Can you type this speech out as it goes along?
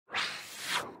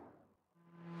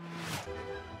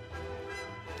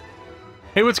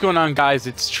Hey, what's going on, guys?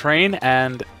 It's Train,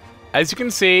 and as you can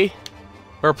see,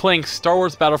 we're playing Star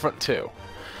Wars Battlefront 2,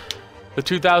 the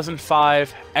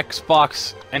 2005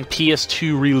 Xbox and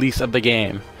PS2 release of the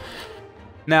game.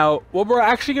 Now, what we're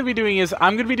actually going to be doing is,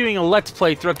 I'm going to be doing a Let's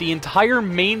Play throughout the entire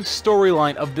main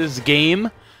storyline of this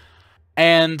game,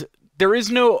 and there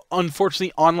is no,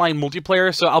 unfortunately, online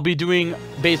multiplayer, so I'll be doing,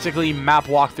 basically, map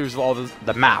walkthroughs of all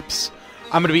the maps.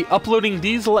 I'm going to be uploading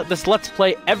this Let's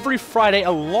Play every Friday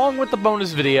along with the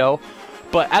bonus video,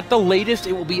 but at the latest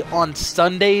it will be on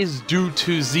Sundays due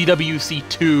to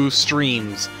ZWC2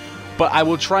 streams. But I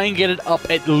will try and get it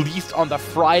up at least on the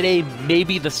Friday,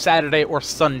 maybe the Saturday or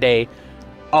Sunday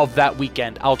of that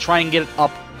weekend. I'll try and get it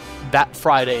up that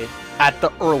Friday at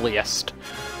the earliest.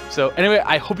 So anyway,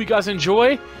 I hope you guys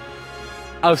enjoy.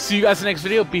 I'll see you guys in the next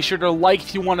video. Be sure to like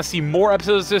if you want to see more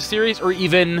episodes of this series, or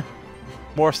even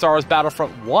more Star Wars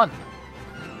Battlefront 1.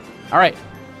 Alright,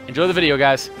 enjoy the video,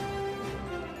 guys.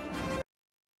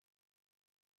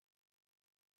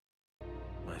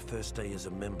 My first day as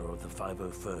a member of the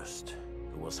 501st.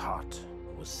 It was hot,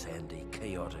 it was sandy,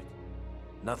 chaotic.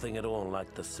 Nothing at all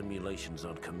like the simulations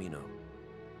on Camino.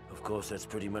 Of course, that's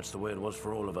pretty much the way it was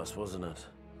for all of us, wasn't it?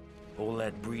 All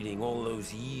that breeding, all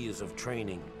those years of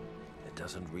training. It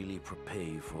doesn't really prepare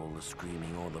you for all the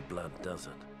screaming or the blood, does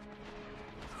it?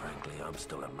 Frankly, I'm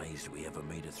still amazed we ever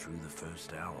made it through the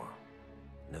first hour.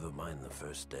 Never mind the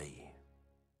first day.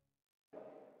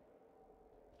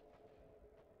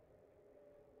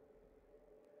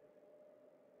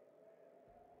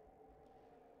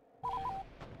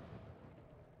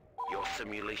 Your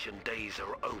simulation days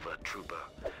are over, Trooper.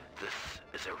 This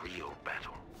is a real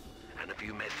battle. And if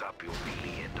you mess up, you'll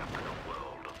really end up in a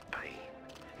world of pain.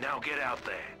 Now get out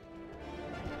there.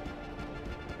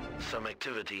 Some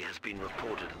activity has been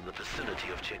reported in the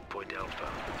vicinity of Checkpoint Alpha.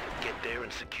 Get there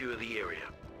and secure the area.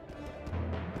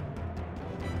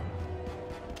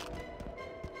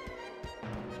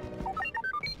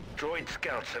 Droid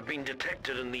scouts have been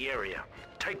detected in the area.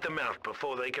 Take them out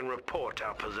before they can report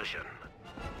our position.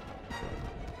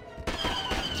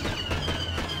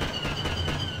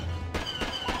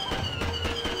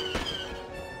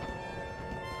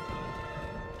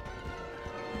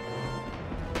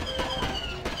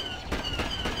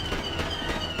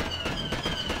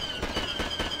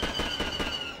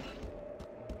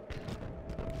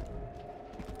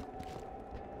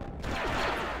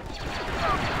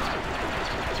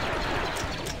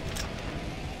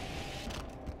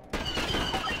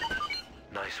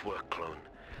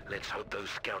 Let's hope those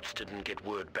scouts didn't get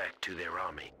word back to their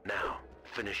army. Now,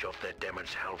 finish off that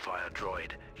damaged Hellfire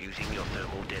droid using your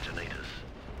thermal detonators.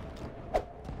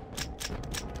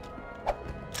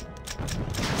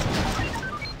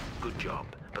 Good job,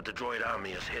 but the droid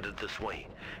army is headed this way.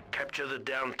 Capture the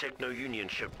downed Techno-Union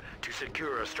ship to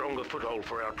secure a stronger foothold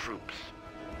for our troops.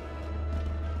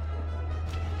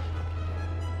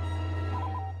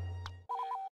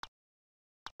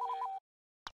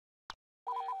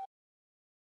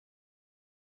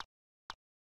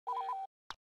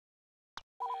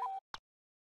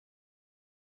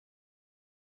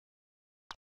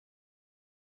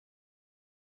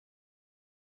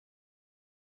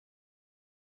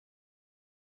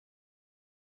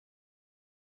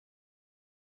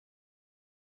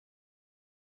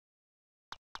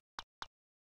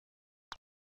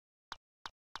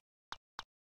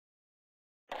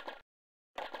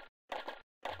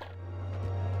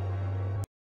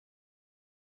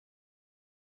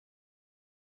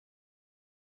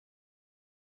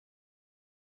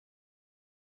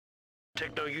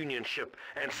 Techno-Union ship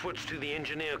and switch to the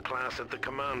engineer class at the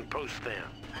command post there.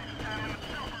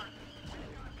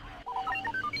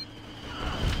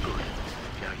 Good.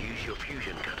 Now use your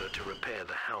fusion cutter to repair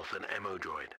the health and ammo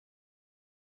droid.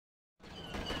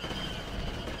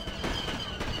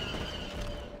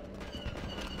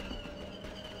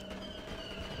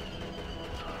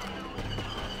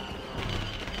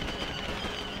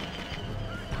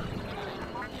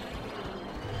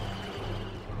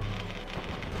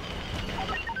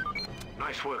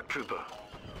 Nice work, Trooper.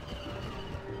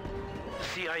 The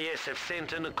CIS have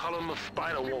sent in a column of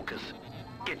spider walkers.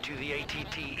 Get to the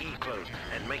ATT clone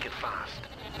and make it fast.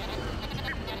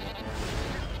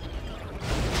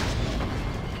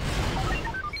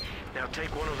 Now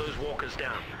take one of those walkers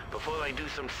down before they do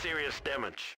some serious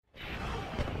damage.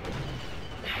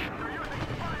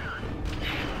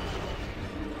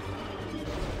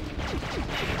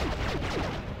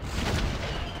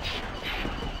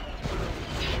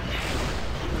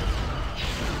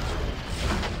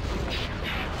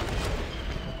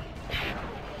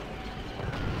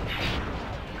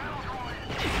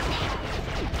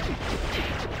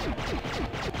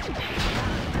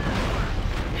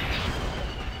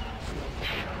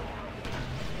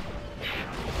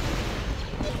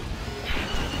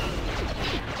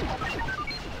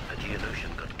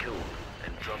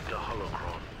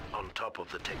 top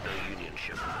of the Techno-Union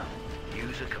ship.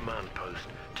 Use a command post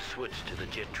to switch to the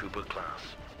Jet Trooper class.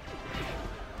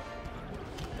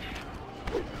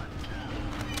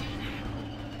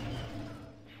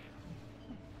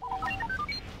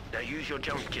 Now use your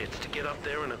jump jets to get up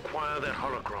there and acquire that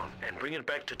holocron, and bring it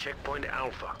back to Checkpoint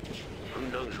Alpha. Who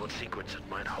knows what secrets it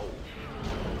might hold.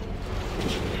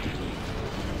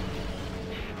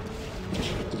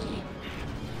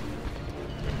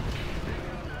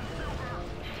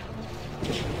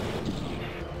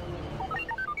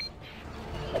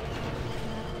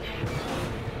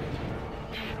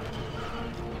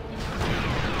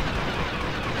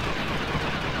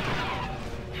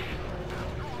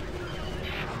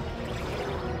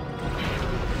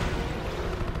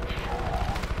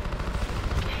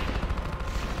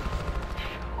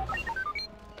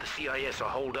 CIS are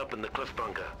holed up in the cliff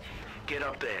bunker. Get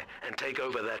up there and take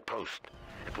over that post.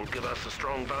 It will give us a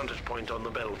strong vantage point on the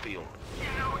battlefield.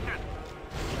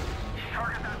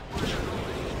 Target that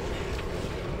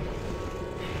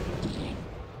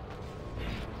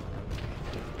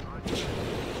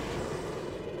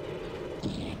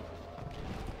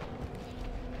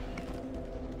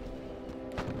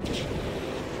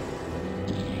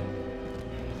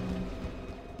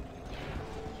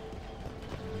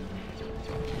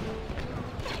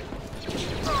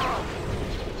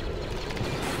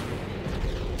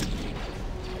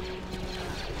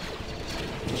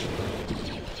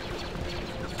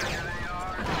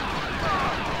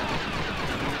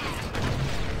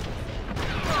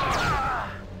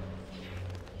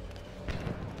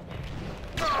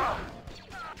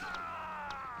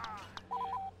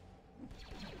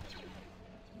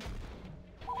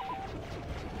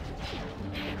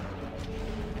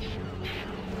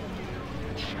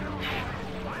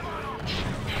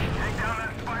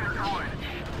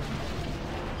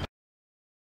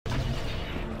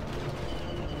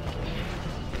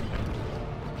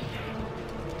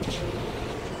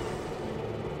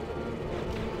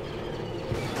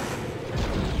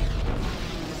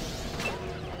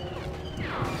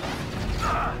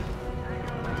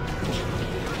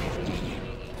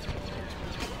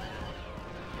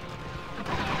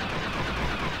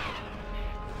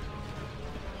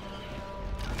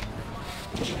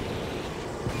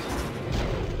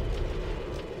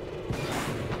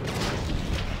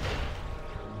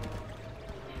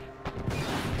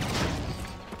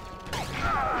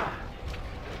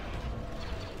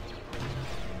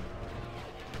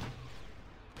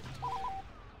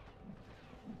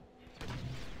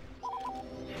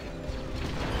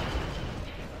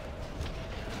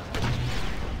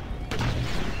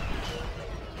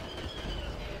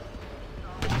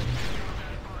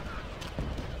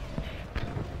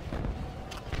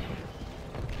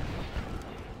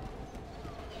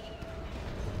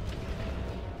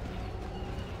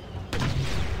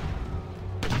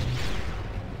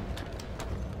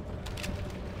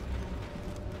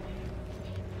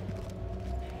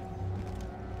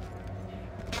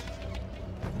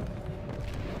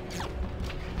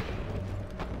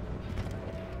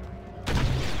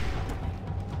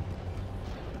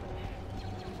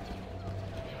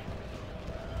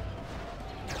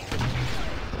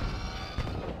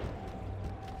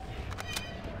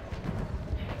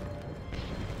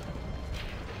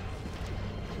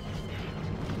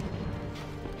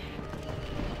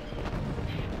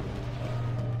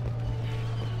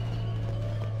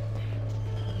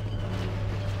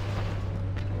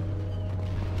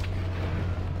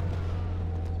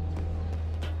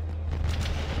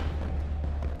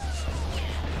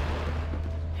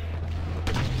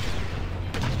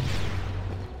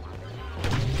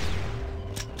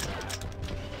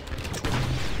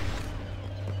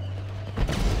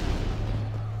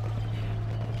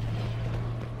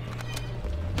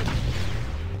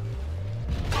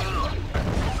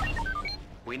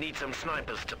We need some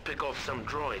snipers to pick off some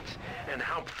droids and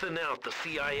help thin out the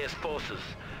CIS forces.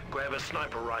 Grab a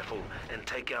sniper rifle and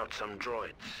take out some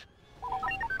droids.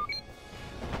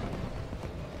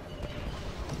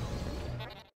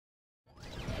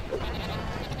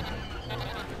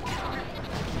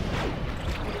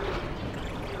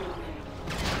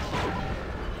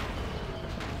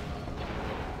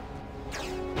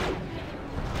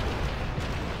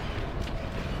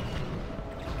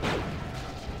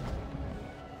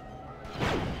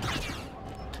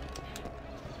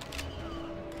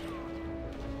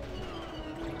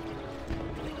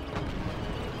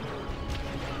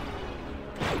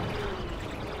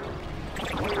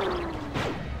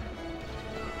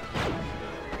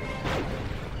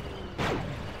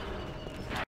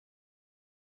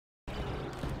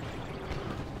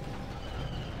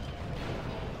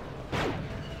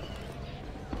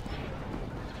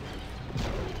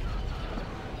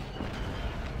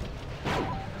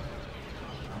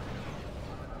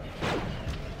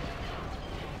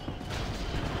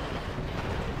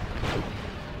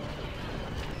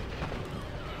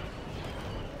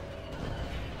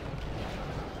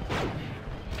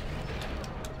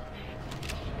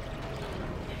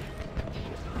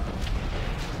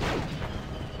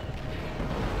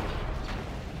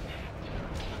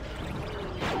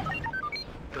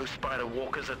 Those spider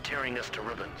walkers are tearing us to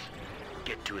ribbons.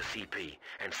 Get to a CP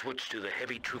and switch to the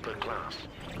heavy trooper class.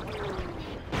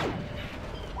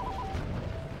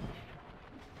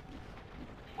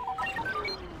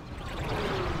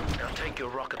 Now take your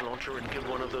rocket launcher and give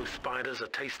one of those spiders a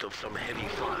taste of some heavy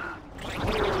fire.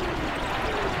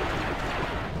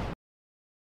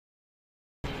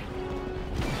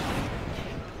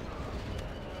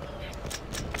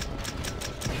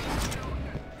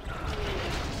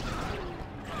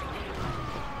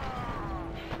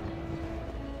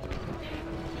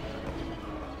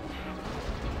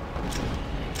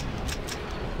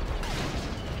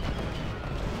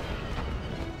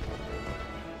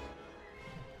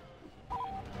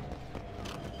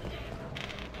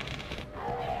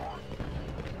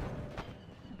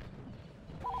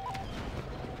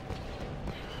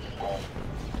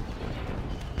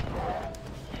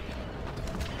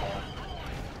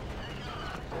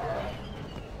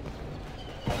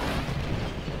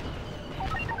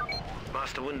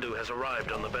 Master Windu has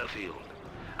arrived on the battlefield.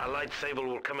 Our lightsaber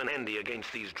will come in handy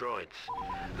against these droids.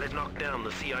 Let's knock down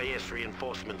the CIS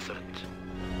reinforcements of it.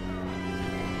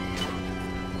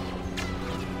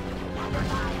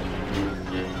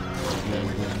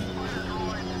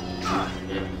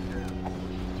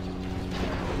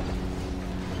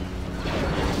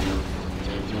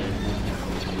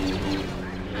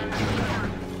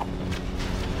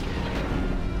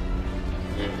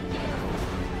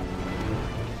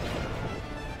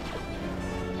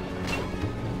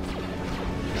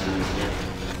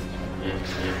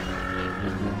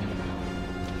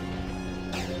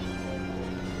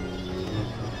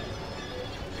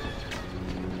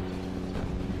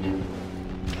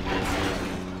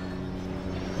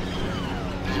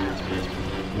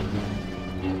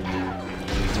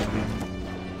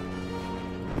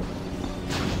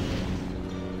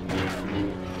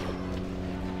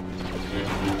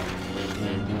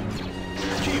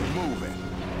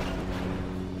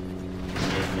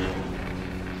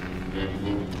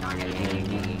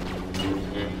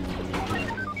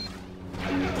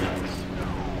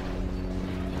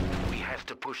 We have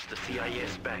to push the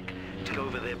CIS back, take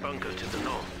over their bunker to the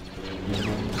north.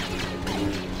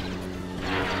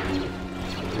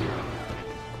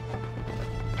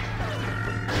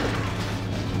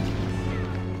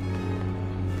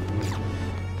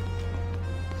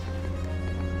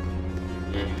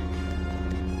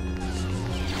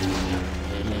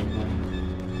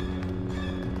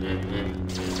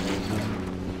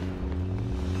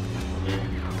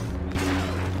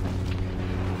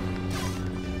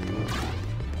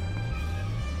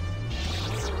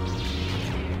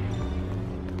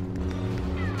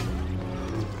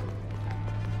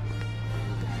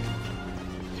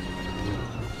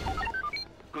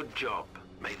 Good job.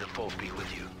 May the Force be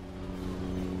with you.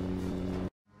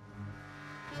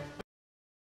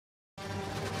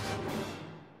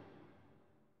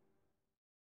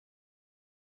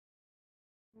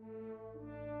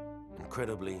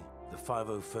 Incredibly, the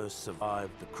 501st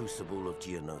survived the crucible of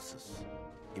Geonosis,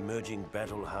 emerging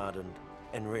battle-hardened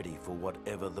and ready for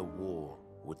whatever the war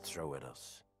would throw at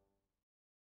us.